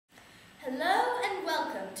Hello and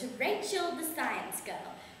welcome to Rachel the Science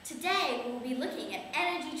Girl. Today we'll be looking at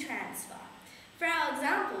energy transfer. For our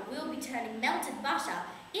example, we'll be turning melted butter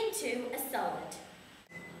into a solid.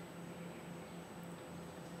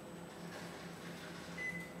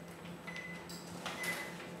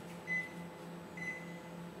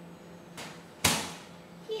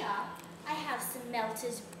 Here I have some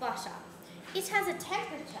melted butter. It has a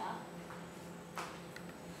temperature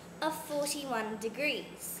of 41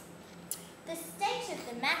 degrees. The state of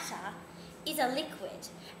the matter is a liquid,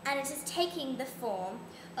 and it is taking the form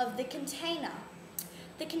of the container.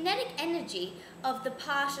 The kinetic energy of the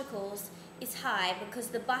particles is high because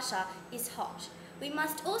the butter is hot. We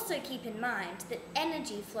must also keep in mind that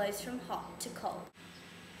energy flows from hot to cold.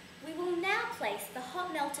 We will now place the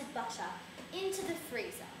hot melted butter into the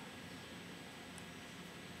freezer,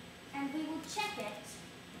 and we will check it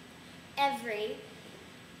every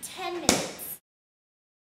 10 minutes.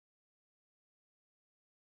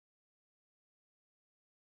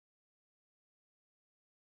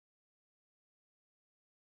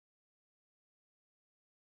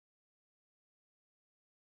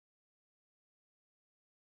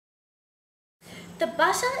 The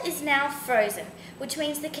butter is now frozen, which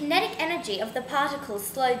means the kinetic energy of the particles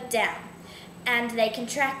slowed down and they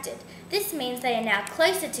contracted. This means they are now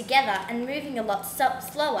closer together and moving a lot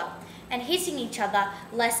slower and hitting each other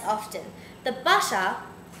less often. The butter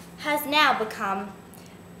has now become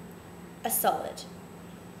a solid.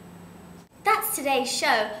 That's today's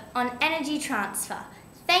show on energy transfer.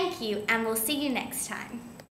 Thank you, and we'll see you next time.